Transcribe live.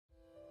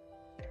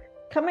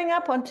Coming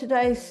up on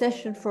today's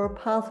session for a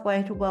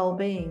pathway to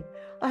well-being,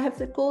 I have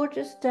the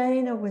gorgeous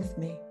Dana with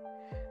me,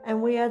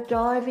 and we are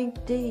diving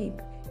deep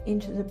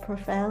into the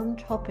profound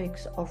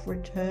topics of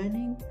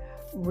returning,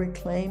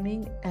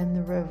 reclaiming, and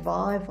the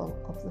revival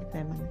of the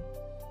feminine.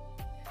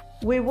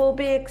 We will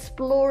be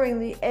exploring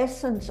the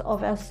essence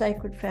of our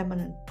sacred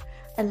feminine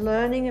and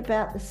learning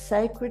about the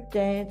sacred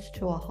dance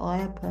to a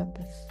higher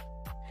purpose.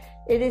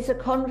 It is a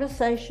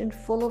conversation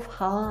full of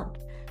heart,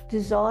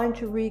 designed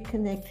to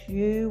reconnect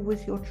you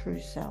with your true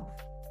self.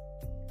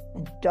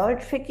 And don't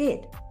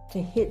forget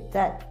to hit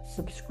that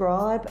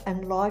subscribe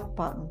and like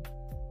button,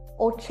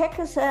 or check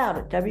us out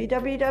at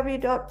www.sacredu,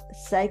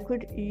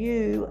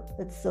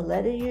 that's the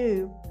letter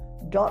U,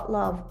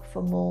 .love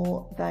for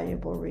more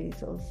valuable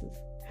resources.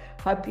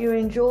 Hope you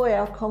enjoy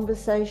our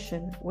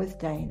conversation with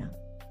Dana.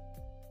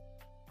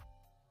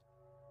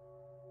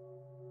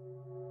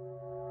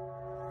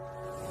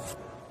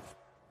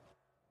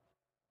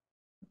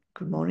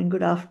 Good morning,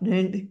 good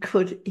afternoon,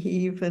 good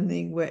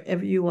evening,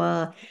 wherever you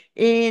are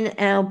in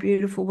our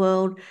beautiful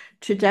world.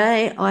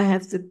 Today, I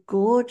have the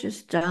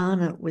gorgeous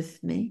Dana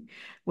with me,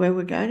 where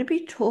we're going to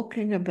be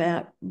talking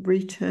about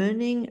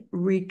returning,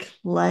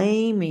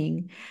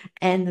 reclaiming,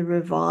 and the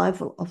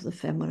revival of the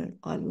feminine.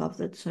 I love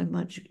that so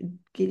much,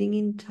 getting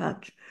in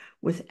touch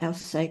with our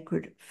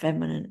sacred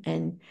feminine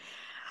and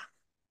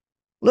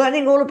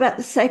learning all about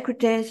the sacred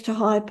dance to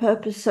higher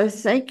purpose. So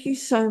thank you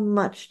so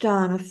much,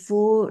 Dana,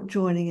 for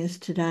joining us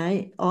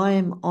today. I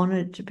am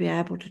honored to be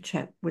able to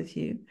chat with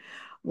you.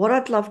 What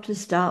I'd love to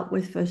start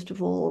with, first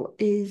of all,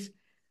 is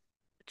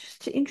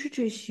just to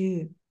introduce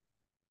you.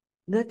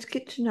 Let's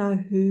get to know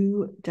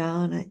who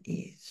Dana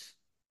is.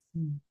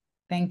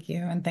 Thank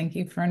you. And thank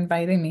you for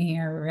inviting me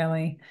here,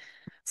 really.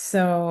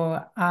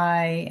 So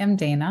I am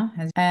Dana,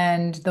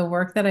 and the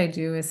work that I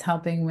do is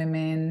helping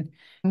women,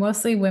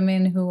 mostly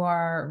women who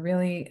are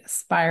really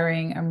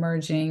aspiring,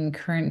 emerging,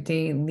 current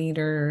day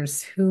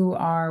leaders who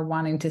are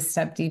wanting to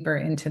step deeper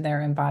into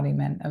their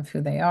embodiment of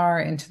who they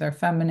are, into their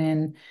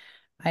feminine.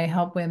 I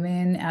help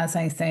women, as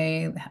I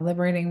say,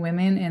 liberating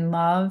women in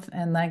love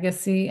and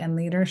legacy and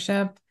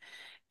leadership.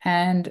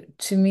 And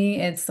to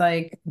me, it's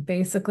like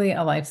basically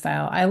a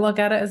lifestyle. I look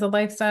at it as a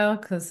lifestyle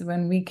because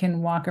when we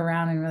can walk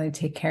around and really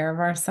take care of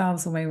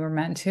ourselves the way we're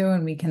meant to,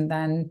 and we can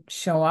then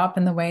show up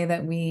in the way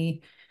that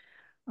we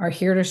are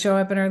here to show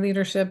up in our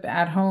leadership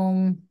at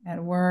home,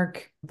 at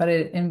work. But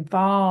it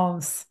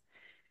involves,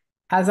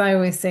 as I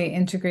always say,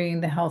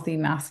 integrating the healthy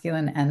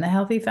masculine and the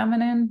healthy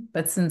feminine.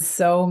 But since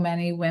so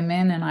many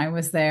women, and I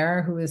was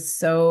there, who is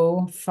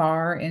so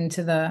far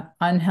into the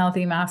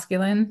unhealthy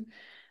masculine,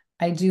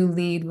 I do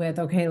lead with,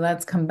 okay,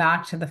 let's come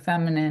back to the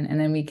feminine, and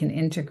then we can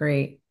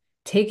integrate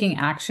taking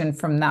action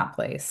from that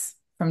place,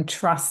 from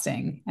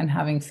trusting and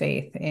having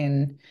faith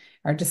in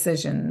our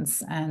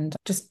decisions and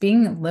just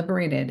being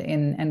liberated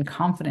in and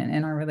confident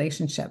in our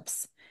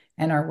relationships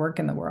and our work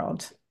in the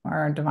world,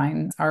 our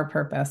divine, our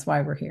purpose,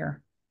 why we're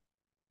here.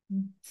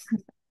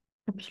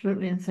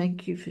 Absolutely, and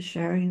thank you for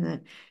sharing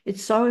that.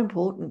 It's so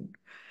important.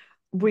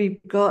 We've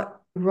got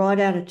right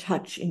out of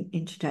touch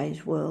in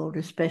today's world,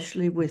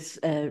 especially with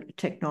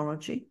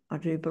technology. I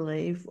do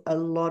believe a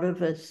lot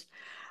of us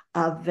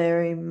are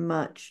very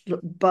much,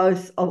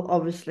 both,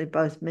 obviously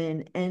both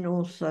men and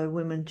also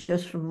women,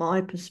 just from my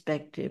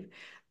perspective,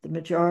 the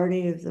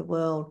majority of the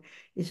world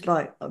is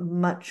like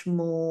much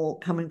more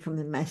coming from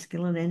the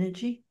masculine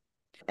energy.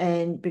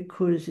 And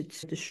because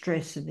it's the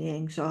stress and the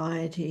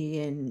anxiety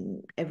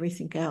and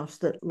everything else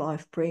that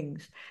life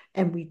brings,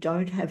 and we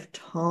don't have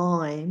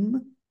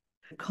time,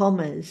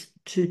 commas,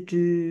 to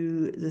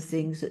do the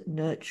things that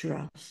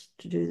nurture us,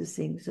 to do the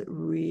things that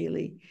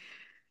really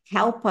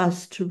help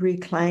us to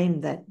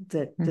reclaim that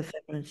the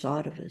feminine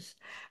side of us.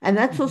 And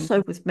that's Mhm.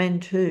 also with men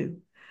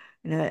too.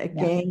 Yeah.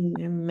 Again,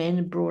 men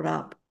are brought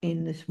up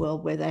in this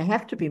world where they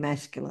have to be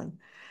masculine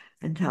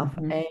and tough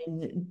Mhm.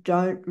 and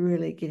don't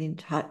really get in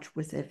touch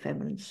with their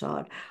feminine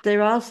side.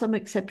 There are some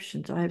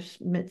exceptions. I have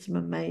met some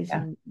Yeah.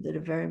 amazing that are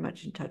very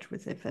much in touch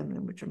with their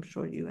feminine, which I'm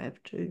sure you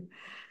have too.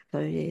 So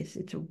yes,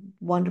 it's a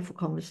wonderful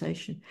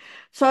conversation.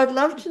 So I'd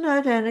love to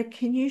know, Dana,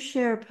 can you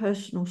share a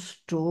personal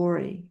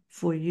story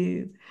for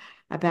you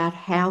about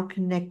how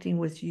connecting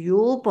with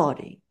your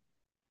body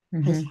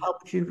has Mhm.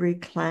 helped you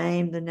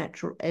reclaim the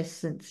natural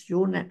essence,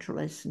 your natural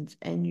essence,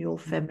 and your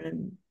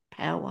feminine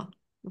power,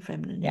 your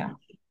feminine Yeah,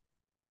 energy?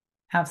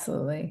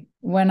 absolutely.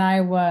 When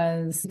I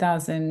was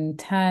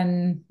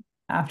 2010,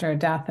 after a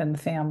death in the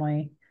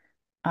family,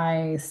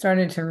 I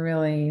started to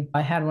really,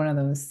 I had one of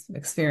those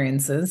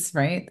experiences,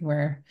 right,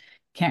 where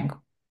you can't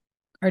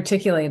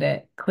articulate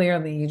it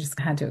clearly. You just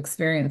had to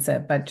experience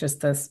it. But just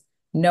this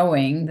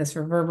knowing, this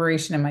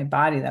reverberation in my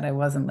body that I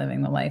wasn't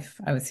living the life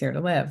I was here to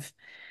live.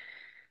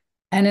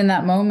 And in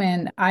that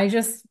moment, I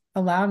just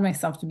allowed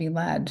myself to be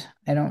led.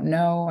 I don't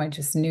know. I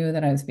just knew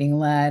that I was being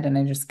led, and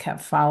I just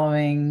kept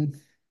following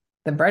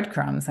the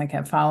breadcrumbs. I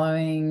kept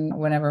following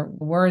whatever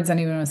words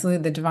anyone was,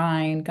 the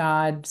divine,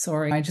 God,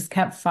 sorry. I just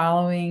kept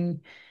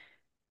following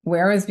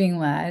where I was being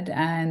led.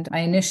 And I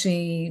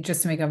initially,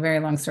 just to make a very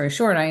long story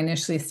short, I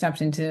initially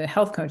stepped into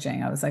health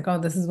coaching. I was like, oh,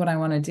 this is what I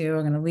want to do.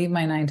 I'm going to leave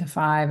my 9 to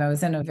 5. I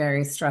was in a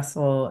very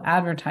stressful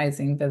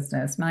advertising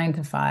business, 9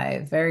 to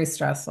 5, very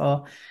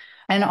stressful.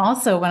 And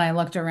also, when I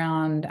looked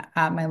around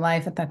at my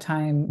life at that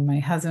time, my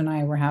husband and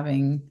I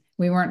were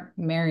we weren't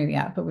married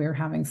yet, but we were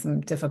having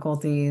some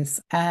difficulties.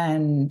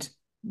 And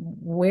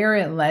where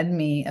it led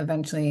me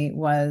eventually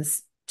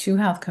was to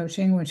health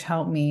coaching, which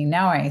helped me.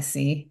 Now I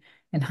see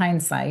in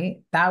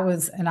hindsight, that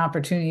was an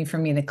opportunity for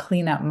me to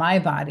clean up my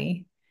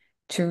body,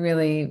 to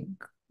really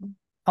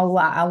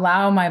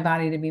allow my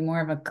body to be more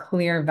of a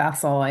clear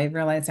vessel. I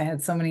realized I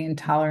had so many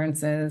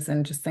intolerances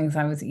and just things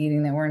I was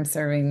eating that weren't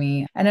serving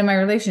me, and in my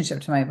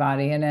relationship to my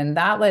body. And then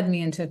that led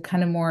me into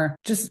kind of more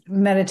just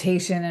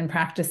meditation and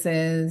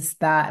practices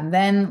that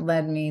then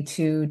led me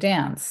to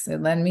dance.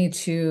 It led me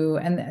to,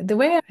 and the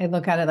way I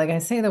look at it, like I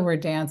say the word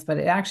dance, but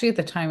it actually at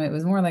the time it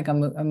was more like a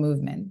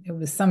movement. It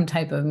was some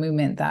type of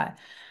movement that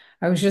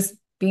I was just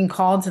being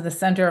called to the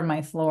center of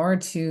my floor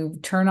to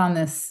turn on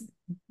this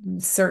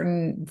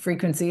certain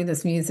frequency,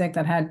 this music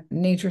that had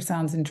nature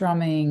sounds and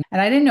drumming.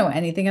 And I didn't know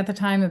anything at the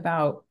time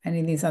about any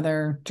of these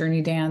other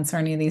journey dance or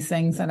any of these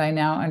things that I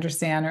now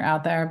understand are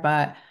out there.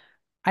 But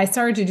I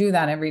started to do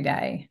that every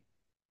day.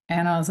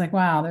 And I was like,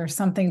 wow, there's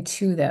something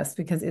to this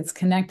because it's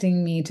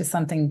connecting me to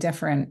something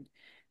different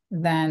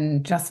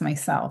than just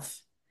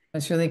myself.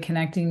 It's really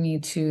connecting me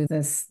to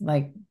this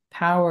like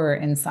power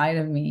inside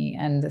of me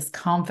and this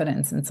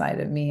confidence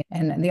inside of me.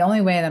 And the only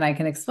way that I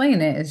can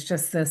explain it is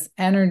just this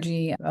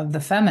energy of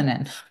the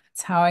feminine.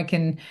 It's how I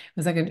can, it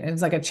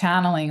was like a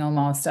channeling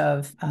almost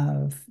of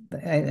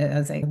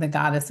as the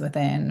goddess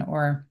within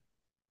or,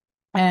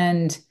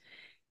 and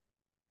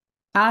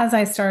as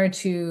I started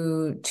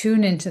to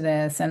tune into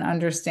this and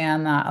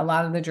understand that a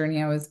lot of the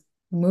journey I was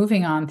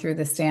moving on through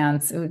this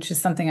dance, which is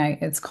something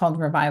it's called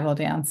revival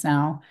dance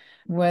now,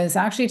 was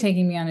actually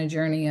taking me on a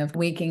journey of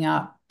waking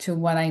up to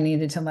what I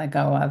needed to let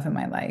go of in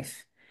my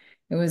life.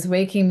 It was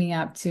waking me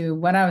up to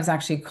what I was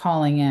actually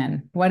calling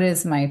in. What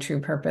is my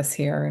true purpose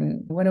here?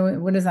 And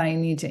what does I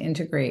need to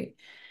integrate?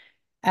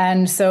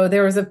 And so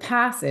there was a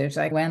passage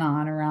I went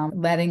on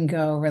around letting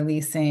go,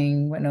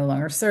 releasing what no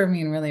longer served me,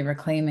 and really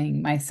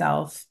reclaiming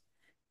myself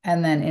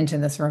and then into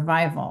this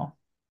revival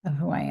of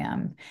who I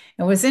am.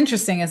 And what's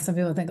interesting is some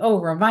people think,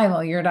 oh,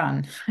 revival, you're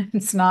done.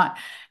 It's not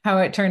how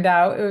it turned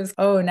out. It was,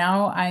 oh,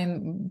 now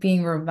I'm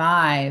being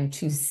revived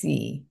to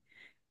see,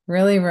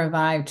 really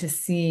revived to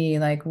see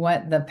like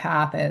what the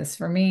path is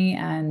for me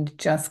and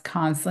just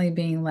constantly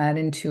being led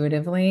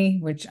intuitively,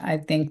 which I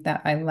think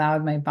that I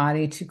allowed my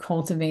body to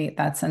cultivate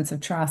that sense of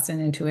trust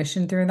and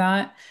intuition through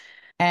that.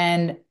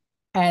 And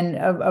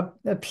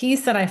a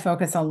piece that I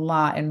focus a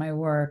lot in my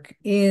work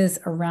is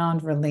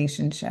around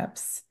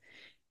relationships.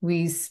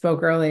 We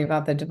spoke earlier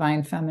about the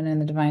divine feminine,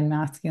 the divine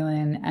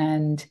masculine,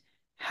 and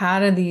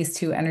how do these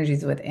two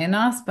energies within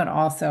us, but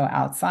also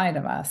outside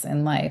of us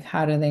in life,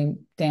 how do they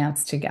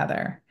dance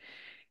together?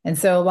 And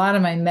so a lot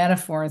of my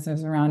metaphors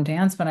is around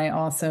dance, but I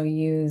also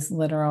use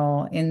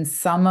literal in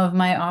some of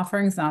my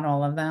offerings, not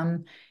all of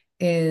them,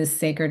 is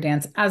sacred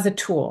dance as a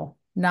tool,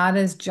 not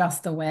as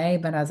just the way,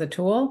 but as a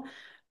tool.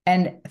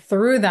 And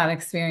through that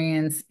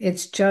experience,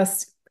 it's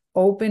just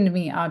opened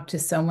me up to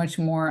so much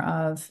more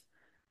of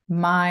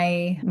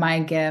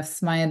my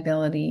gifts, my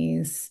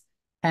abilities,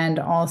 and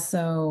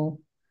also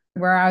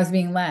where I was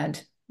being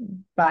led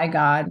by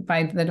God,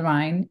 by the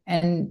divine.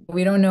 And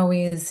we don't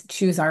always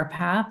choose our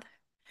path.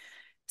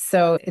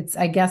 So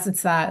I guess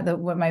it's that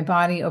what my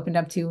body opened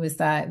up to was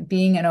that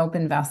being an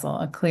open vessel,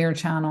 a clear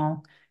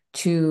channel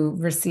to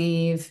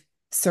receive,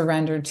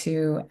 surrender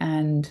to,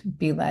 and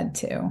be led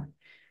to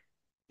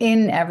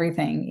in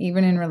everything,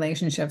 even in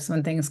relationships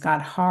when things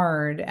got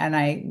hard and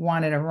I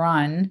wanted to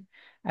run,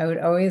 I would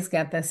always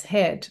get this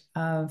hit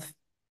of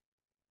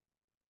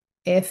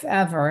if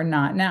ever,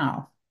 not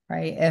now,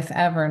 right? If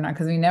ever, not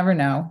because we never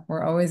know.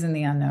 We're always in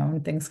the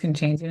unknown. Things can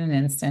change in an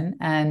instant.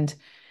 And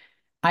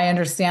I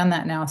understand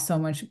that now so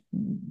much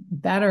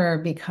better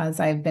because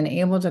I've been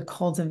able to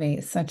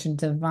cultivate such a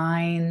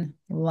divine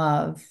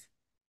love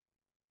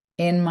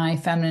in my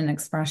feminine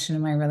expression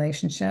in my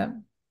relationship,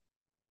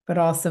 but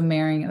also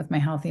marrying it with my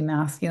healthy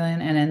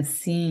masculine and then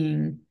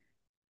seeing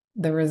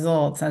the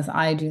results as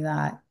I do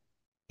that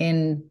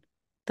in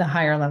the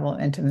higher level of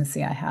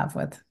intimacy I have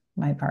with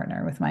my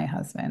partner, with my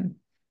husband,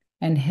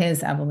 and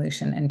his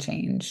evolution and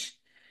change,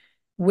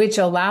 which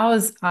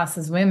allows us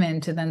as women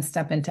to then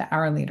step into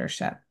our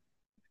leadership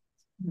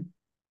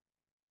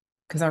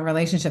because our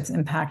relationships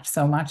impact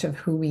so much of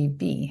who we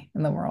be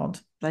in the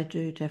world. They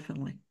do,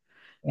 definitely.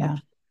 Yeah.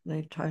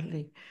 They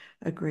totally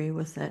agree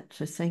with that.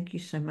 So thank you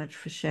so much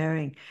for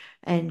sharing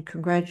and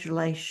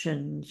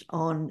congratulations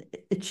on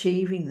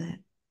achieving that,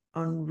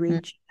 on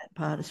reaching that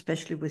part,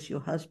 especially with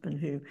your husband,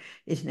 who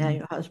is now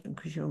your husband,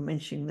 because you were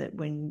mentioning that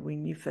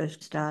when you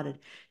first started,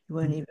 you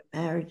weren't even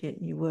married yet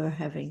and you were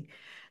having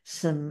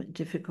some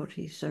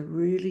difficulties. So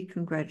really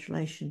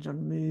congratulations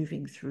on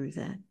moving through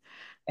that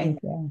and Thank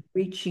you.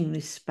 reaching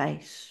this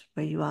space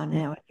where you are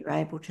now and you're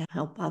able to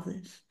help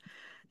others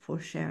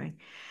for sharing.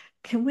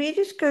 Can we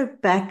just go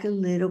back a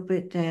little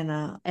bit,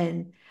 Dana?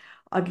 And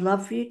I'd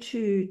love for you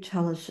to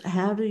tell us,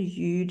 how do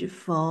you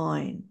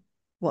define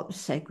what the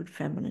sacred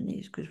feminine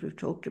is? Because we've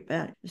talked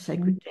about the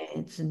sacred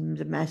dance and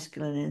the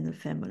masculine and the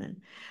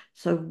feminine.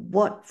 So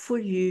what for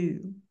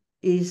you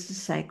is the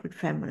sacred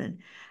feminine,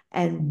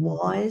 and Mhm.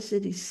 why is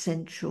it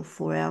essential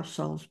for our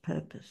soul's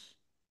purpose?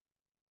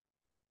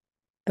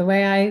 The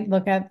way I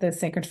look at the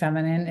sacred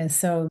feminine is,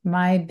 so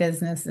my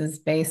business is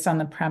based on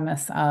the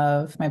premise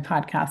of, my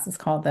podcast is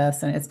called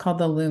this, and it's called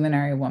The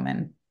Luminary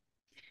Woman.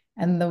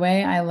 And the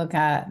way I look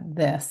at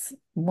this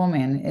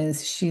woman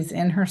is, she's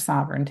in her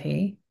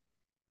sovereignty.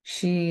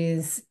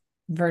 She's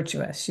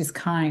virtuous, she's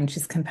kind,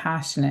 she's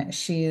compassionate,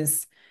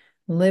 she's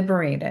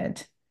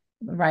liberated,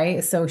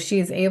 right? So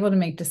she's able to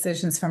make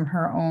decisions from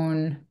her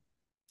own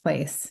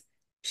place.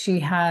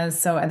 She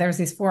has, so there's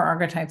these four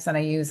archetypes that I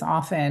use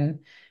often.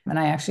 And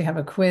I actually have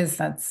a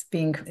quiz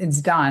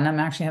it's done. I'm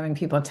actually having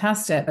people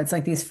test it. It's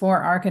like these four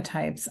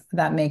archetypes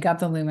that make up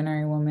the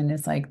luminary woman.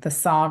 It's like the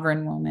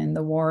sovereign woman,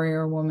 the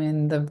warrior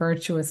woman, the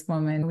virtuous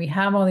woman. We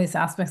have all these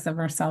aspects of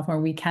ourselves where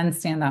we can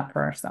stand up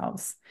for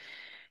ourselves.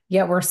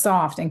 Yet we're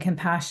soft and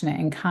compassionate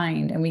and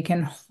kind, and we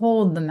can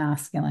hold the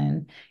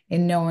masculine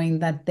in knowing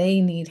that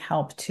they need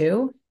help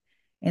too,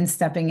 in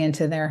stepping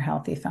into their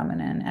healthy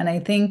feminine. And I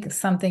think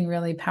something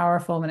really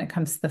powerful when it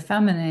comes to the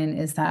feminine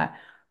is that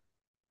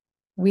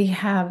we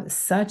have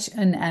such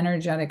an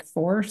energetic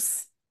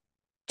force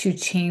to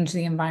change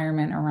the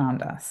environment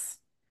around us.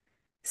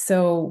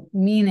 So,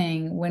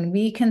 meaning when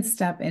we can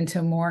step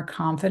into more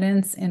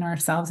confidence in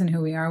ourselves and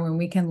who we are, when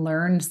we can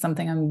learn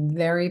something I'm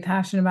very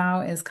passionate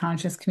about is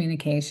conscious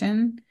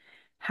communication,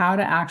 how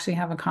to actually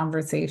have a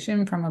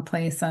conversation from a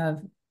place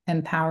of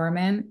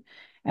empowerment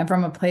and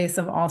from a place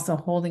of also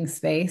holding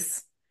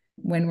space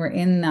when we're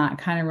in that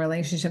kind of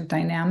relationship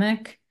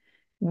dynamic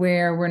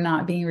where we're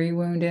not being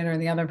rewounded or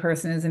the other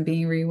person isn't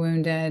being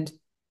rewounded.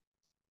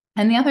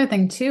 And the other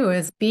thing too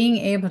is being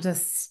able to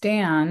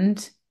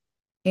stand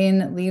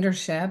in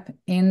leadership,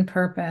 in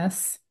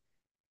purpose,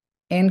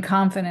 in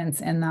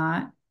confidence in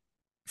that,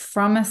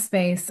 from a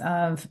space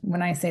of,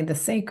 when I say the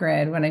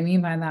sacred, what I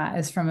mean by that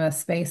is from a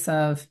space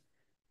of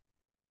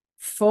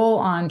full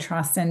on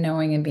trust and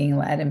knowing and being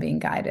led and being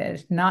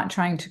guided, not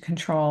trying to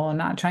control,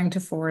 not trying to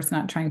force,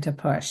 not trying to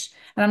push.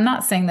 And I'm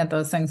not saying that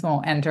those things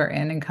won't enter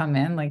in and come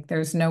in, like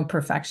there's no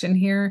perfection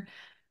here.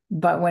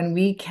 But when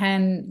we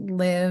can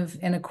live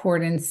in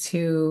accordance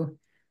to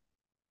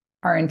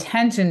our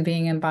intention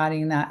being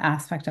embodying that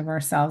aspect of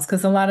ourselves,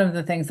 because a lot of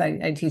the things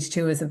I teach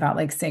too is about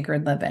like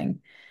sacred living.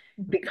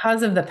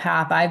 Because of the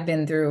path I've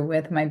been through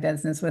with my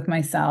business, with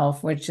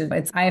myself, which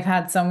is, I've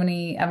had so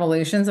many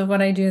evolutions of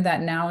what I do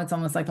that now it's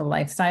almost like a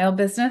lifestyle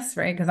business,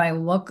 right? Because I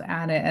look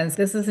at it as,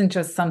 this isn't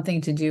just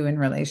something to do in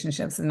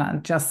relationships and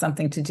not just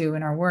something to do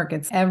in our work.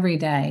 It's every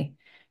day.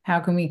 How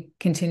can we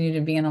continue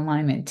to be in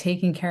alignment,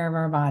 taking care of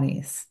our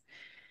bodies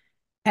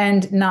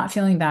and not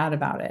feeling bad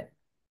about it?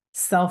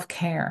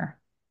 Self-care,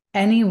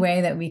 any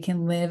way that we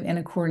can live in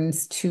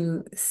accordance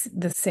to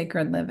the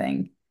sacred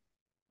living,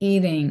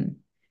 eating.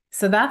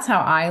 So that's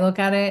how I look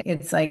at it.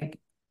 It's like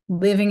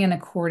living in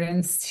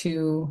accordance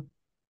to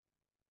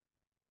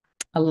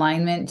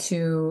alignment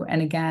to,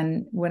 and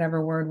again,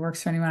 whatever word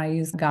works for anyone, I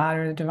use God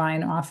or the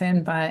divine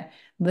often, but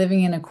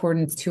living in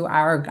accordance to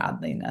our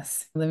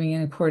godliness, living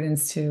in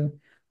accordance to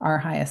our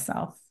highest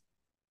self.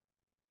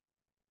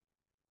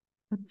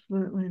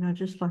 Absolutely. And I'd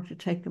just like to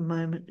take a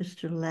moment just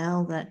to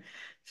allow that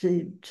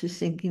to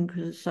sink in,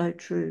 because it's so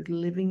true.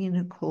 Living in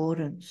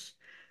accordance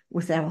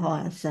with our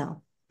higher self,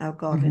 our Mhm.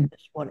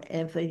 godliness,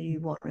 whatever you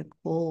want to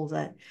call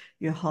that,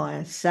 your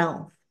higher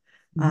self.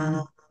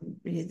 Um, Mhm.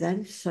 yeah, that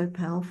is so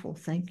powerful.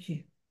 Thank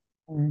you.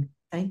 Mm.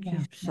 Thank you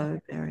Yeah. so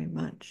very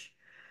much.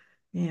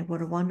 Yeah,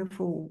 what a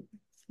wonderful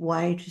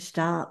way to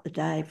start the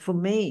day. For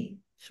me,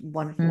 it's a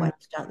wonderful way Mm.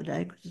 to start the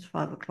day because it's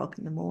 5 o'clock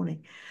in the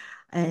morning,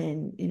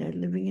 and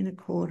living in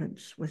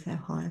accordance with our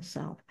higher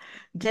self.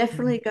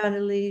 Definitely going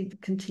to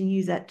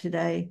continue that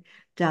today,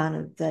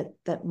 Dana,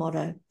 that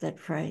motto, that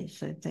phrase.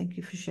 So thank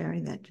you for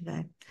sharing that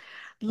today.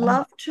 Yeah.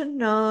 Love to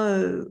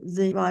know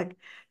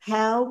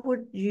how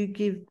would you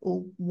give,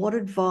 or what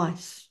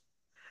advice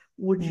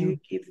would you Mm.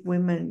 give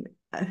women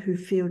who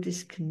feel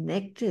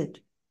disconnected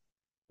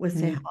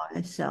with their Mm.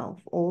 higher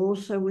self, or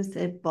also with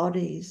their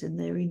bodies and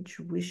their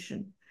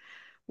intuition?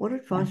 What Yeah.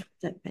 advice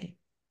would that be?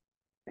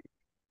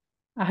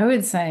 I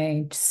would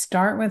say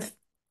start with,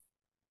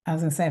 I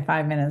was going to say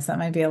 5 minutes. That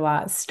might be a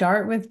lot.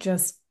 Start with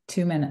just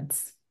 2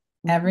 minutes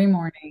Mhm. every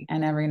morning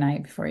and every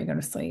night before you go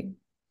to sleep.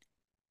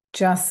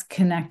 Just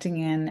connecting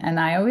in. And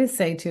I always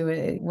say to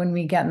it, when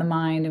we get in the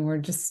mind and we're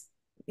just,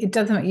 it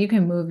doesn't, you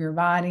can move your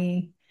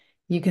body,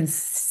 you can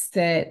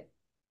sit,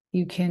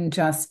 you can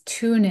just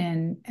tune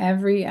in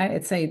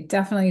I'd say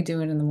definitely do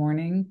it in the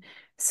morning.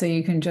 So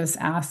you can just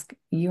ask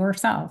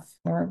yourself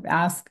or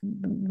ask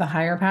the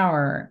higher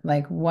power,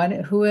 like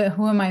who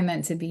am I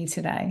meant to be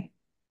today?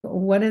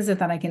 What is it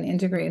that I can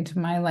integrate into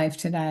my life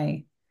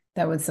today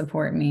that would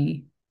support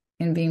me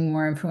in being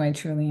more of who I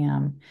truly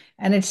am.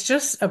 And it's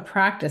just a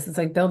practice. It's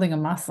like building a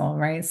muscle,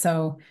 right?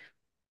 So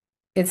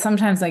it's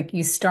sometimes like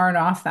you start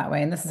off that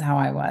way. And this is how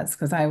I was,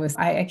 because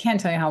I can't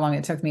tell you how long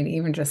it took me to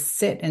even just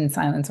sit in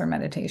silence or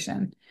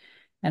meditation.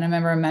 And I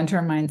remember a mentor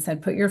of mine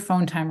said, put your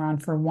phone timer on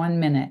for 1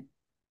 minute.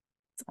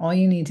 It's all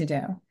you need to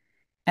do.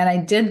 And I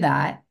did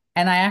that.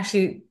 And I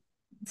actually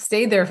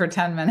stayed there for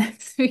 10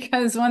 minutes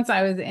because once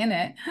I was in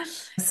it.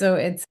 So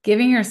it's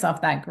giving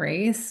yourself that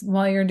grace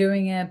while you're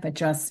doing it, but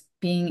just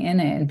being in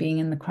it and being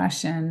in the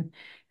question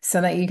so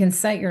that you can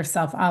set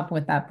yourself up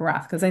with that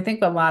breath. Because I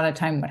think a lot of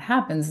time what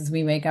happens is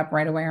we wake up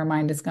right away, our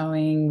mind is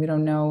going, we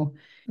don't know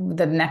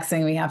the next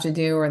thing we have to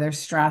do, or there's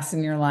stress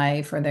in your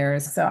life, or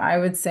so I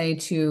would say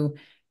to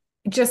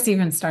just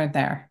even start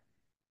there.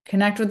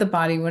 Connect with the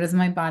body. What does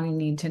my body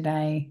need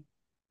today?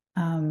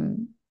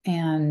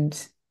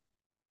 And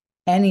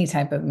any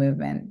type of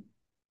movement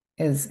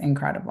is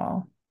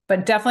incredible,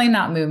 but definitely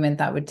not movement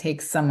that would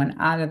take someone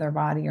out of their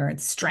body, or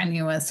it's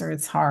strenuous or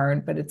it's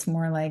hard, but it's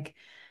more like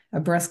a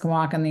brisk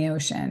walk on the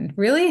ocean,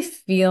 really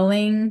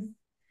feeling.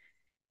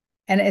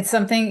 And it's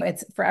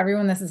for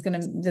everyone, this is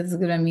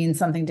gonna mean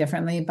something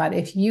differently. But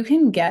if you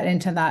can get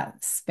into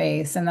that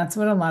space, and that's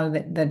what a lot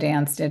of the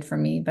dance did for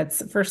me, but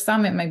for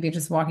some, it might be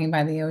just walking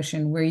by the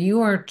ocean where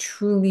you are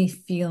truly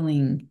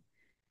feeling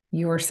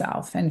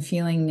yourself and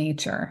feeling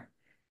nature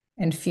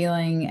and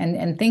feeling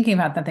and thinking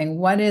about that thing.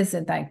 What is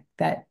it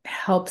that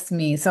helps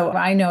me? So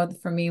I know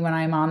for me, when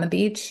I'm on the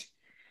beach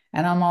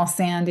and I'm all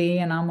sandy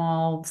and I'm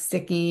all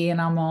sticky and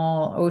I'm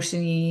all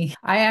oceany,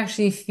 I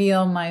actually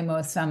feel my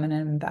most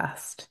feminine and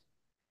best.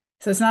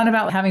 So it's not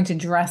about having to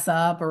dress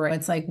up, or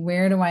it's like,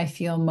 where do I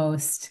feel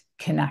most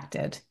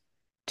connected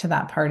to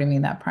that part of me,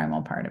 that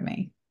primal part of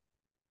me?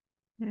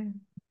 Yeah.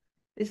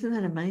 Isn't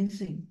that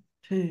amazing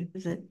too?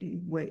 Is that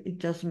it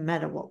doesn't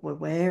matter what we're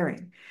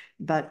wearing,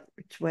 but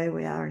it's where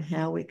we are and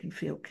how we can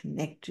feel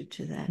connected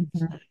to that.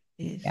 So, Mhm.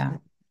 yes, Yeah.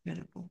 that's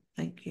incredible.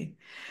 Thank you.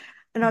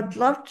 And I'd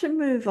love to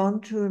move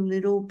on to a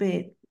little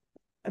bit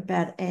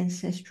about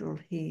ancestral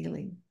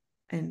healing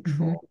and Mhm.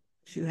 trauma.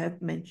 You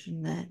have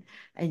mentioned that,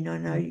 and I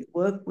know you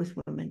work with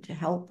women to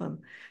help them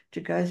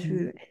to go Mhm.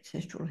 through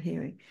ancestral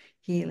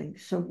healing.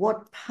 So,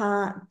 what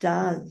part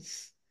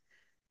does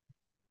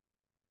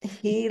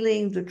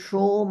healing the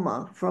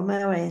trauma from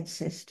our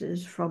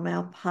ancestors, from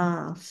our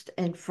past,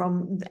 and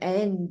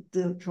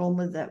the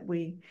trauma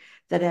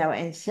that our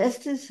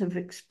ancestors have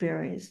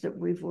experienced that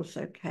we've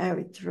also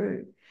carried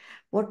through?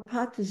 What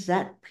part does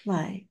that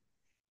play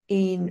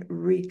in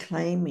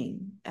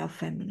reclaiming our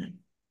feminine?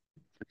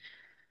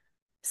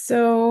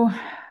 So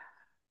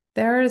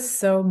there is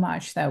so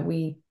much that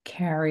we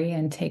carry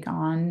and take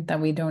on that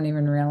we don't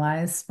even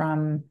realize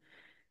from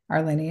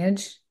our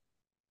lineage.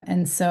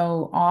 And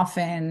so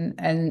often,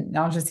 and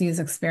I'll just use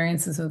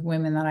experiences with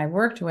women that I've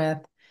worked with,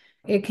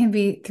 it can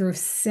be through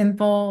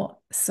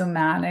simple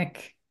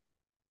somatic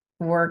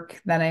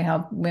work that I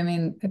help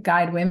women,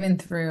 guide women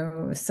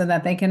through so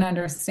that they can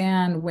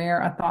understand where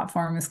a thought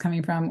form is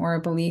coming from or a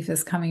belief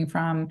is coming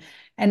from.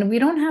 And we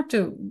don't have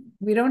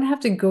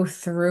to go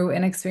through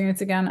an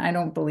experience again. I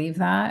don't believe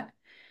that.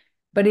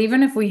 But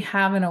even if we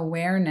have an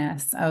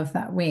awareness of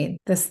that, wait,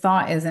 this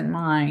thought isn't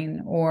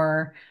mine,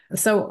 or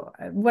so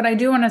what I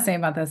do want to say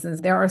about this is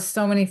there are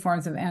so many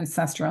forms of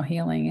ancestral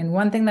healing. And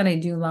one thing that I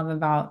do love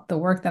about the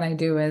work that I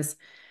do is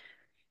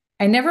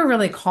I never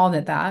really called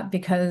it that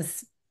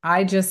because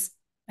I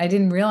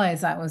didn't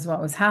realize that was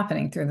what was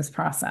happening through this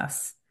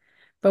process.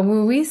 But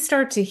when we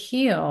start to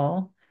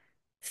heal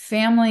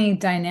family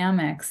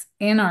dynamics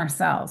in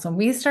ourselves, when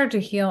we start to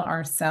heal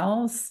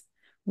ourselves,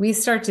 we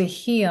start to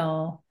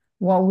heal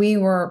what we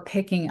were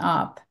picking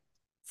up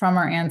from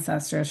our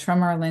ancestors,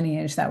 from our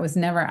lineage that was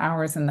never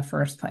ours in the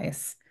first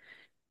place.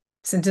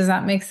 So does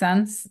that make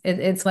sense?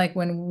 It's like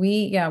when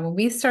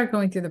we start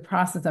going through the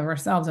process of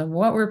ourselves of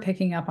what we're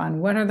picking up on,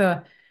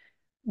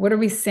 what are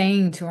we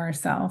saying to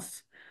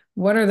ourselves?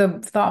 What are the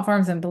thought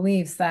forms and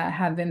beliefs that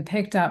have been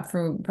picked up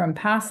from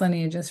past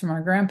lineages, from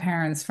our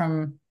grandparents,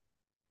 from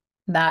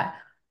that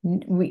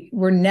we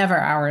were never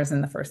ours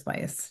in the first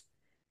place?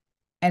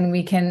 And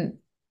we can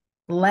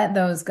let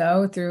those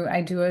go through.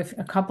 I do a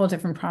couple of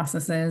different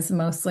processes,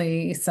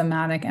 mostly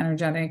somatic,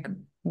 energetic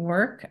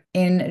work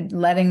in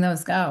letting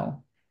those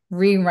go,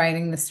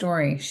 rewriting the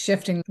story,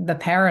 shifting the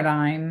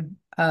paradigm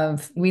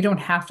of we don't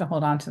have to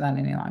hold on to that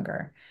any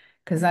longer.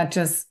 Because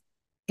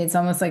it's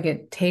almost like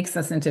it takes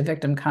us into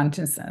victim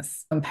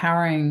consciousness,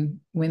 empowering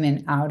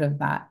women out of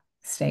that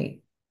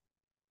state.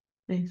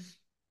 Yes,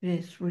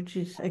 yes, which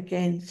is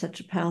again such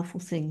a powerful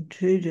thing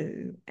to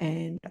do.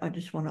 And I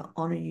just want to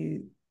honor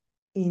you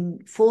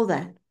in for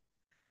that.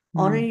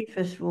 Honor Mm, you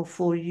first of all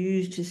for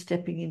you to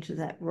stepping into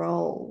that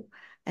role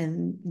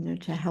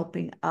and to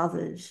helping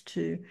others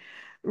to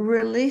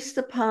release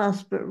the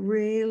past, but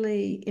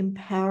really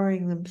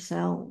empowering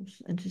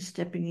themselves and to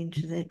stepping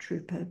into their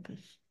true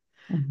purpose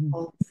mhm,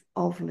 of,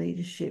 of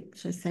leadership.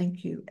 So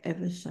thank you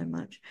ever so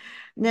much.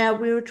 Now,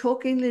 we were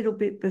talking a little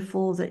bit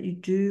before that you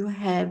do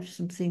have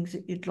some things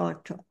that you'd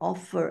like to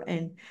offer,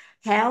 and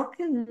how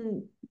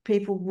can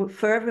people,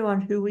 for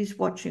everyone who is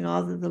watching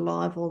either the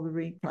live or the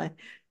replay,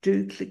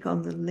 do click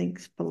on the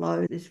links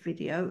below this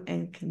video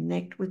and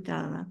connect with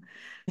Dana.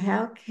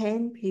 How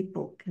can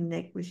people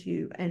connect with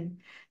you, and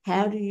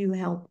how do you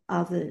help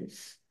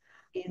others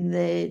in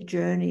their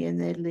journey and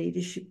their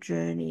leadership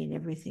journey and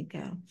everything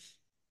else?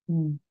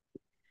 Mm.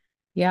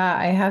 Yeah,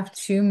 I have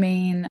two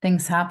main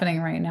things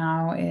happening right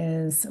now.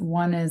 Is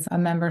one is a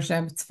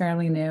membership. It's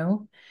fairly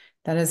new.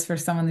 That is for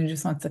someone who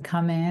just wants to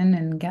come in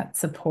and get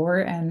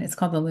support, and it's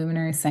called the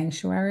Luminary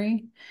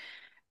Sanctuary.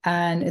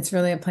 And it's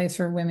really a place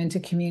for women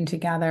to commune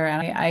together.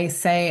 And I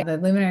say the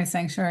Luminary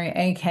Sanctuary,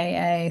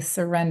 AKA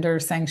Surrender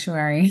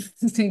Sanctuary,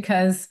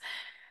 because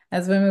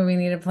as women, we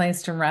need a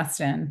place to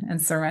rest in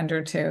and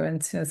surrender to.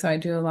 And so I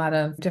do a lot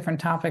of different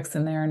topics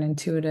in there and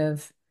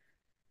intuitive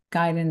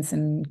guidance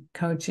and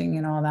coaching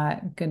and all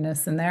that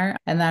goodness in there.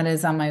 And that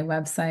is on my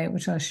website,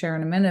 which I'll share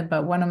in a minute.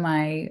 But one of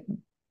my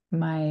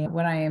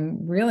what I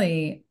am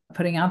really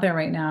putting out there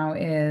right now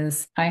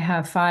is I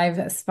have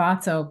 5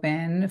 spots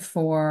open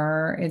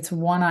for it's a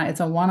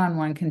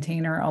one-on-one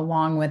container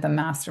along with a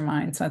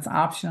mastermind. So it's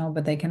optional,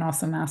 but they can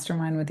also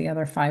mastermind with the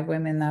other 5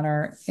 women that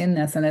are in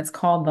this. And it's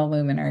called the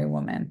Luminary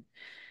Woman.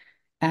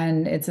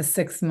 And it's a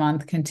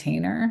 6-month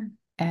container.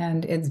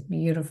 And it's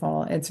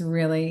beautiful. It's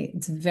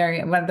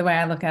very, well, the way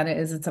I look at it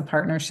is it's a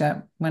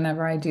partnership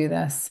whenever I do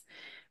this.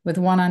 With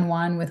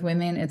one-on-one with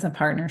women, it's a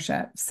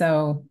partnership.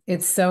 So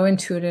it's so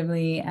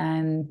intuitively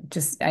and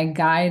just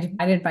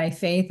guided by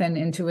faith and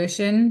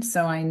intuition.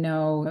 So I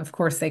know, of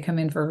course, they come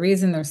in for a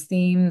reason. There's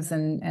themes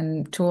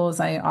and tools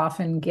I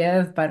often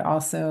give, but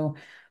also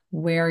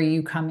where are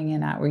you coming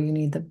in at where you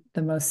need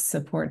the most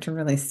support to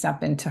really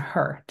step into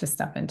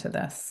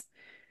this.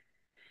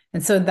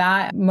 And so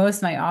that most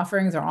of my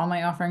offerings or all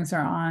my offerings are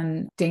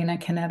on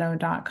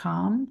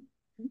danacanetto.com.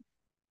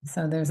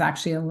 So there's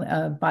actually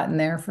a button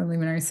there for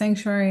Luminary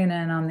Sanctuary. And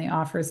then on the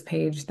offers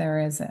page,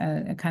 there is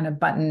a kind of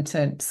button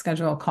to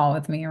schedule a call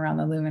with me around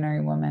the Luminary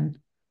Woman.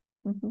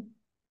 Mm-hmm.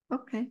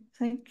 Okay,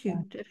 thank you.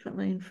 Yeah.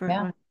 Definitely. And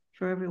Yeah.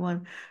 for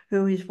everyone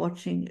who is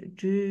watching,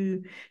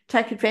 do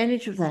take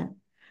advantage of that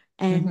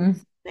and Mm-hmm.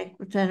 connect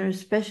with Dana.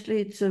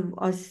 Especially,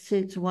 I see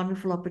it's a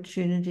wonderful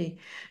opportunity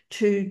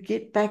to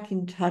get back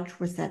in touch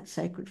with that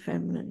sacred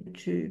feminine,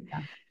 to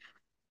Yeah.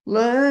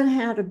 learn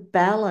how to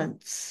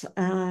balance,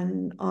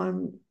 and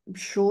I'm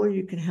sure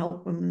you can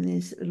help them in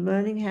this,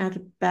 learning how to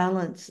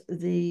balance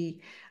the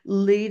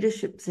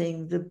leadership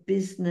thing, the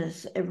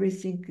business,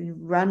 everything,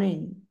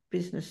 running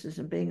businesses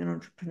and being an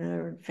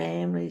entrepreneur and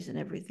families and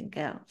everything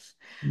else.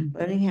 Mm-hmm.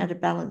 Learning how to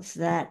balance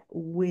that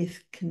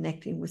with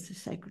connecting with the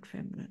sacred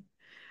feminine,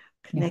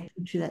 Yeah.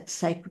 connecting to that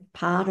sacred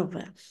part of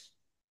us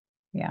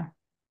Yeah.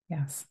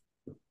 Yes.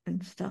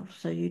 and stuff.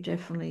 So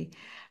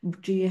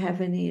do you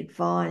have any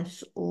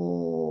advice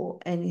or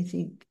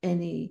anything,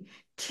 any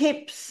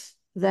tips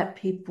that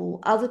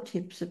other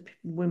tips that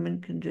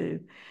women can do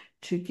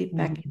to get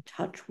back Mm-hmm. in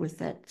touch with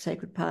that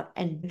sacred part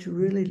and to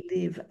really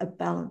live a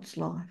balanced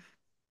life?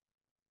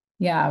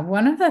 Yeah.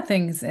 One of the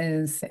things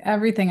is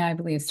everything I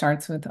believe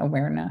starts with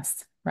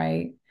awareness,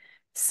 right?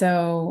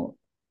 So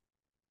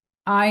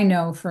I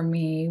know for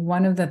me,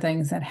 one of the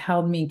things that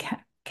held me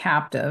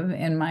captive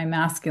in my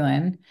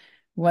masculine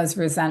was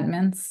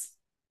resentments,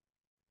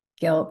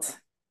 guilt,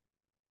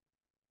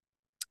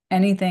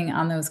 anything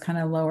on those kind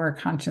of lower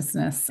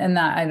consciousness. And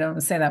that I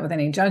don't say that with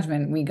any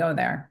judgment. We go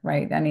there,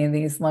 right? Any of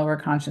these lower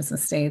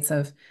consciousness states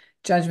of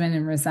judgment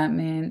and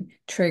resentment,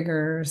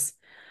 triggers.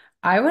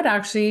 I would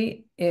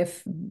actually,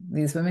 if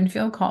these women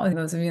feel called,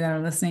 those of you that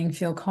are listening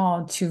feel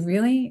called to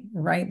really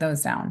write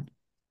those down.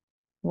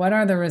 What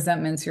are the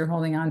resentments you're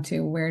holding on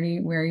to? Where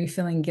are you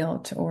feeling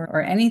guilt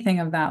or anything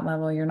of that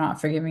level you're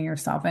not forgiving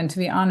yourself? And to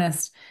be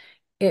honest,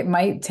 it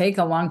might take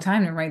a long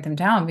time to write them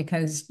down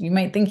because you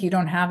might think you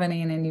don't have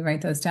any, and then you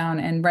write those down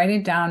and write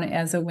it down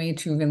as a way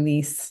to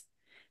release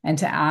and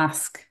to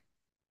ask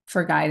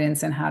for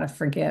guidance and how to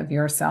forgive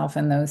yourself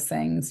and those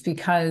things,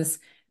 because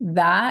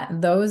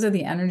those are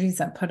the energies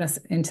that put us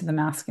into the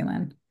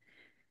masculine.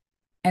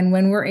 And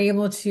when we're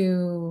able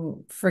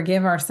to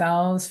forgive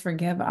ourselves,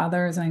 forgive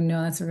others, I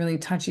know that's a really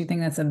touchy thing.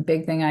 That's a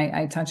big thing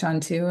I touch on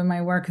too in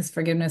my work because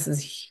forgiveness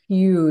is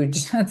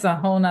huge. That's a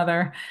whole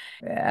nother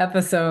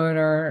episode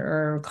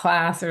or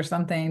class or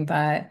something,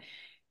 but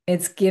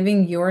it's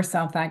giving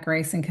yourself that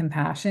grace and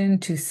compassion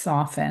to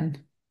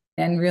soften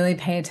and really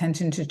pay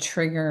attention to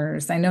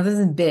triggers. I know this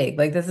is big,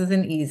 like this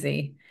isn't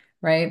easy,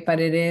 right? But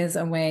it is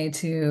a way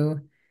to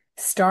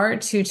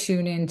start to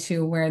tune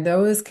into where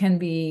those can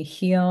be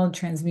healed,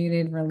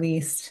 transmuted,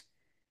 released,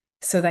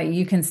 so that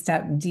you can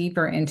step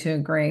deeper into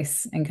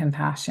grace and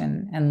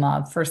compassion and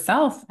love for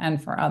self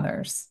and for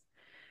others.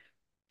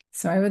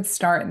 So I would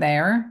start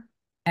there.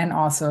 And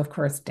also, of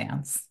course,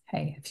 dance.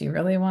 Hey, if you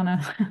really want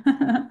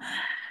to.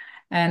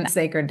 And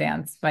sacred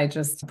dance by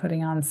just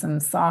putting on some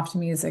soft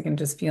music and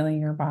just feeling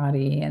your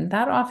body. And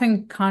that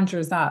often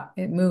conjures up,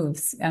 it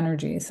moves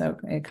energy. So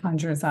it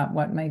conjures up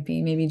what might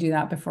be. Maybe do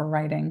that before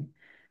writing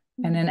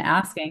and then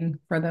asking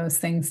for those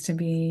things to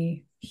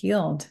be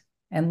healed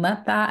and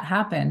let that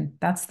happen.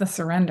 That's the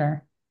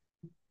surrender.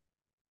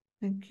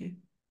 Thank you.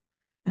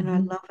 And I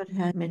Mhm. love it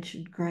how you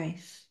mentioned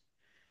grace,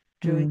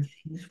 doing Mm.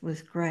 things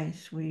with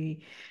grace.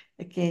 We,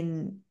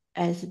 again,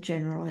 as a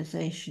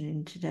generalization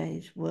in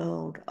today's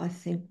world, I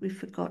think we've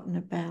forgotten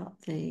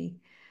about the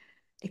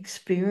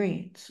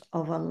experience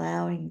of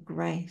allowing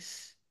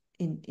grace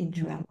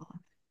into our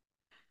life,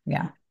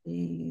 Yeah. and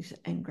ease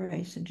and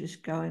grace, and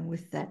just going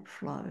with that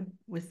flow,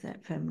 with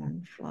that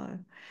feminine flow.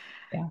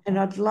 Yeah. And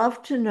I'd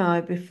love to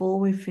know before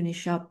we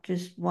finish up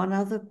just one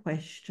other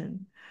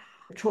question.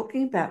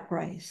 Talking about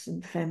grace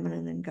and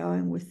feminine and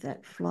going with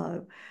that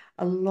flow,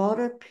 a lot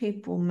of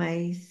people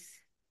may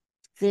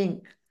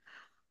think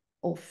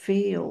or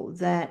feel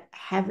that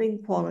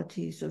having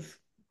qualities of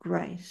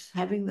grace,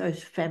 having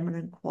those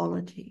feminine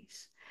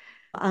qualities,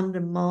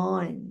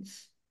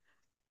 undermines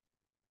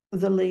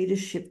the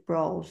leadership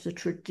roles, the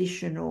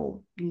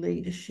traditional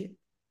leadership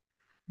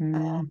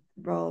Mm.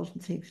 roles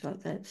and things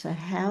like that. So,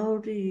 how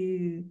do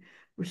you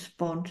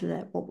respond to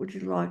that? What would you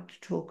like to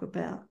talk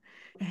about?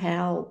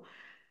 How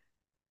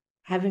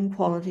having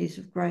qualities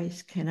of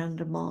grace can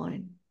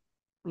undermine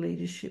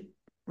leadership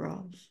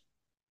roles?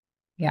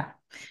 Yeah.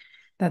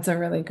 That's a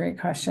really great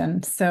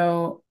question.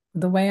 So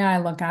the way I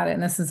look at it,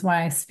 and this is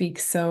why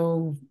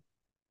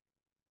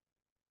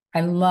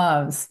I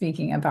love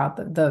speaking about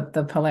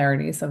the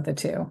polarities of the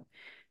two,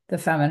 the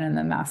feminine and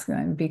the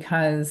masculine,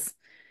 because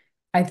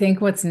I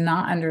think what's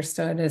not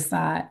understood is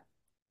that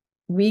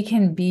we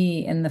can be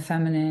in the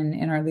feminine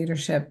in our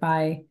leadership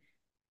by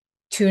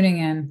tuning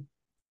in,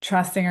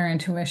 trusting our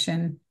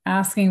intuition,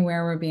 asking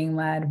where we're being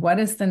led. What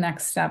is the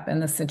next step in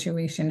the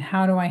situation?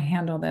 How do I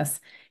handle this?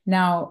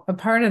 Now, a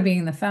part of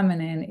being the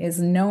feminine is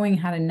knowing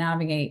how to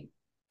navigate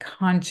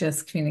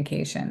conscious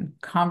communication,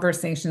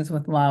 conversations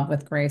with love,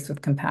 with grace,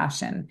 with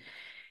compassion.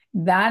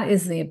 That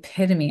is the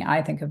epitome,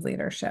 I think, of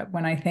leadership.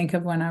 When I think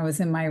of when I was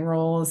in my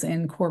roles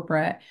in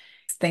corporate,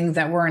 things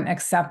that weren't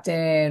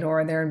accepted,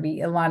 or there'd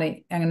be a lot of,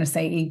 I'm going to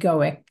say,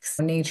 egoic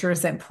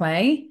natures at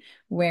play,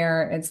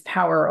 where it's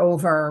power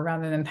over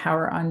rather than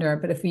power under.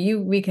 But if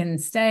we can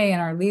stay in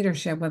our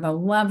leadership with a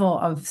level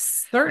of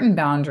certain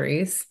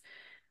boundaries,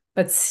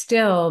 but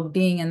still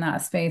being in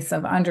that space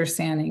of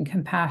understanding,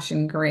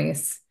 compassion,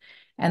 grace.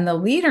 And the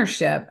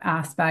leadership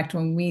aspect,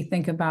 when we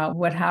think about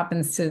what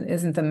happens to,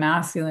 isn't the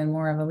masculine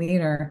more of a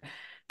leader?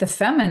 The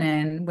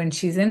feminine, when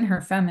she's in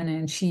her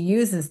feminine, she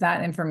uses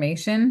that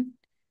information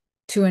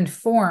to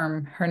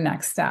inform her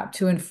next step,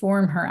 to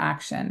inform her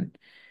action.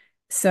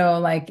 So,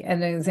 like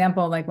an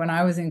example, like when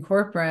I was in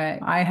corporate,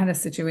 I had a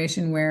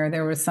situation where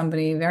there was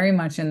somebody very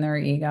much in their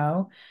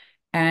ego,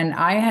 and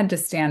I had to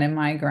stand in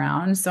my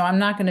ground. So I'm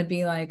not going to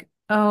be like,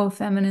 oh,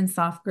 feminine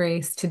soft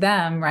grace to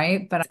them,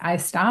 right? But I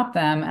stopped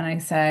them and I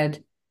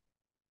said,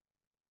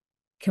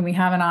 can we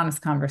have an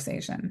honest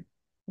conversation?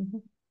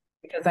 Mhm.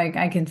 Because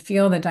I can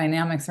feel the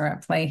dynamics are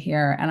at play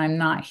here, and I'm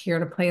not here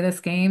to play this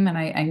game. And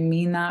I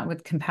mean that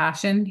with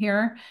compassion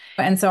here.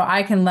 And so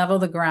I can level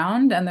the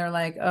ground, and they're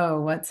like,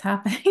 oh, what's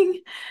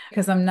happening?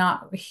 Because I'm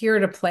not here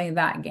to play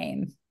that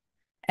game.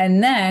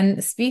 And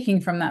then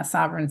speaking from that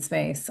sovereign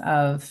space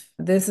of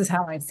this is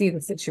how I see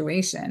the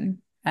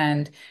situation.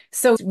 And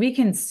so we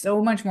can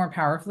so much more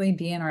powerfully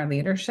be in our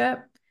leadership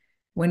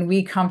when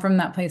we come from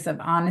that place of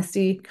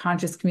honesty,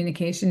 conscious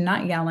communication,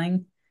 not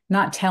yelling,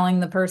 not telling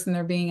the person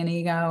they're being an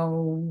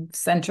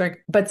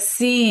egocentric, but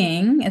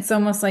seeing, it's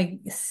almost like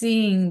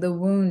seeing the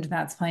wound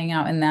that's playing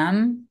out in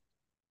them,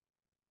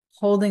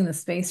 holding the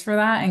space for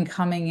that, and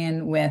coming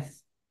in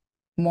with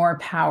more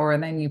power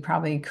than you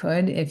probably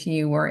could if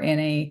you were in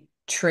a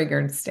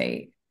triggered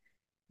state.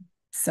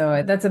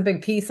 So that's a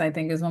big piece, I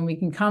think, is when we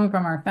can come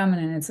from our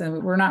feminine.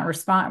 We're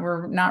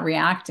not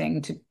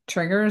reacting to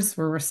triggers.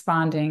 We're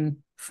responding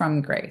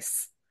from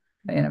grace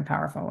in a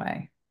powerful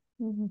way.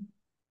 Mhm.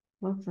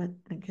 Love that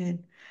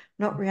again.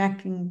 Not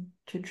reacting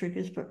to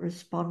triggers, but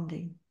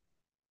responding.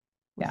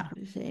 Yeah.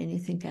 Is there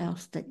anything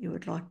else that you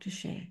would like to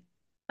share?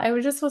 I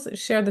would just also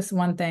share this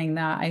one thing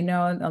that I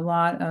know a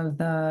lot of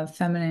the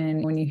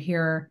feminine, when you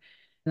hear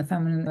the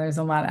feminine, there's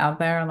a lot out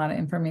there, a lot of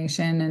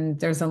information, and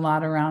there's a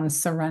lot around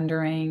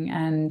surrendering.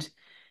 And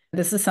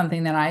this is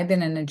something that I've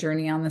been in a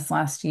journey on this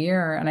last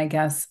year. And I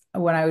guess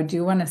what I would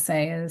do want to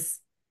say is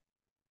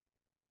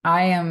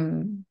I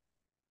am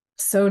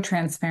so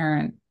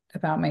transparent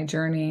about my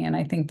journey. And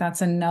I think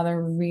that's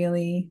another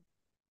really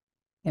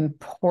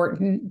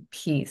important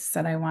piece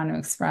that I want to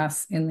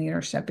express in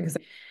leadership, because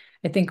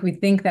I think we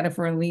think that if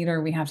we're a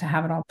leader, we have to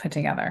have it all put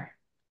together.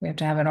 We have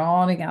to have it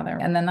all together.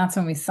 And then that's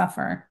when we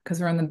suffer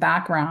because we're in the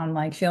background,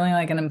 like feeling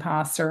like an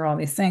imposter, all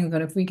these things.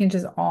 But if we can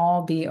just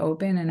all be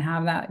open and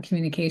have that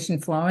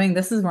communication flowing,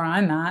 this is where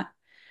I'm at.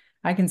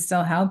 I can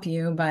still help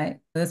you, but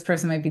this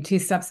person might be two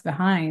steps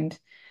behind.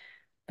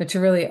 But to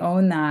really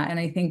own that. And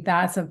I think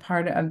that's a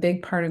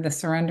big part of the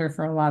surrender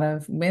for a lot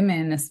of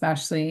women,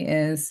 especially,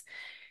 is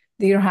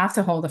that you don't have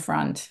to hold the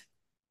front,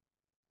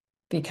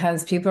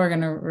 because people are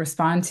going to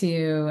respond to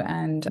you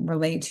and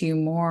relate to you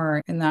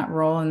more in that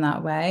role in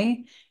that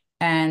way.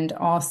 And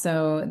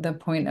also, the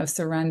point of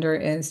surrender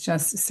is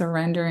just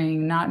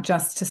surrendering, not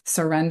just to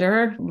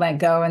surrender, let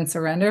go and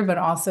surrender, but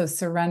also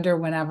surrender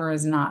whenever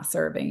is not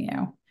serving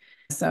you.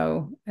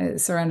 So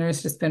surrender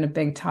has just been a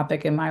big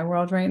topic in my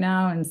world right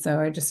now. And so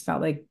I just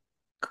felt like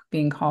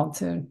being called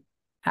to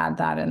add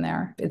that in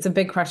there. It's a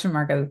big question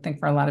mark, I think,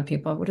 for a lot of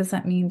people. What does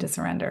that mean to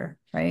surrender,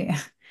 right?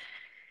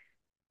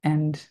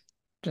 And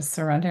just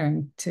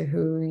surrendering to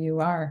who you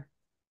are.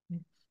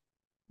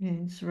 Yeah,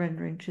 and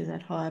surrendering to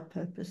that higher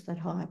purpose, that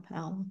higher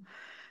power.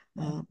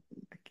 Yeah.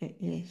 Okay,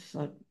 yes,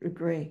 I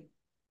agree.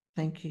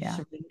 Thank you. Yeah.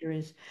 Surrender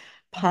is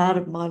part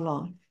of my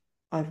life.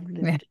 I've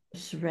Yeah. lived a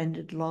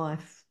surrendered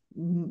life,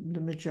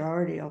 the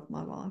majority of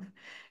my life,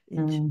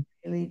 into Mm,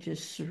 really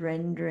just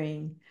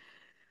surrendering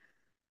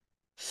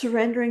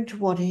to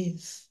what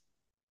is,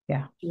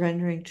 yeah.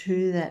 surrendering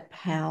to that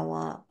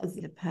power,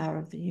 the power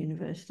of the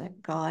universe,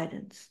 that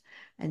guidance,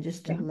 and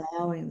just Yeah.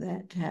 allowing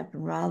that to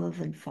happen rather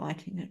than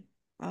fighting it,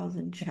 rather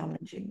than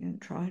challenging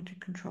and trying to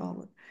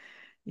control it.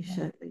 You Yeah.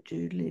 certainly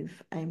do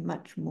live a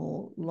much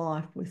more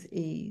life with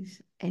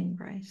ease and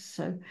grace.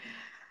 So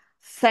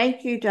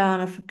thank you,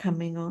 Dana, for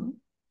coming on.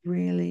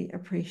 Really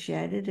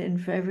appreciate it. And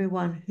for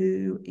everyone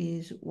who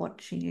is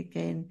watching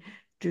again,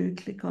 do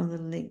click on the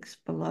links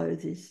below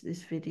this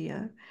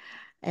video.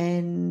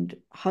 And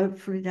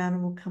hopefully Dana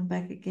will come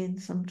back again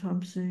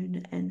sometime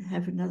soon and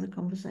have another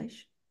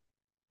conversation.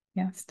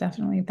 Yes,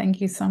 definitely.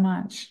 Thank you so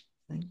much.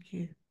 Thank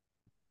you.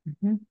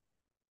 Mhm.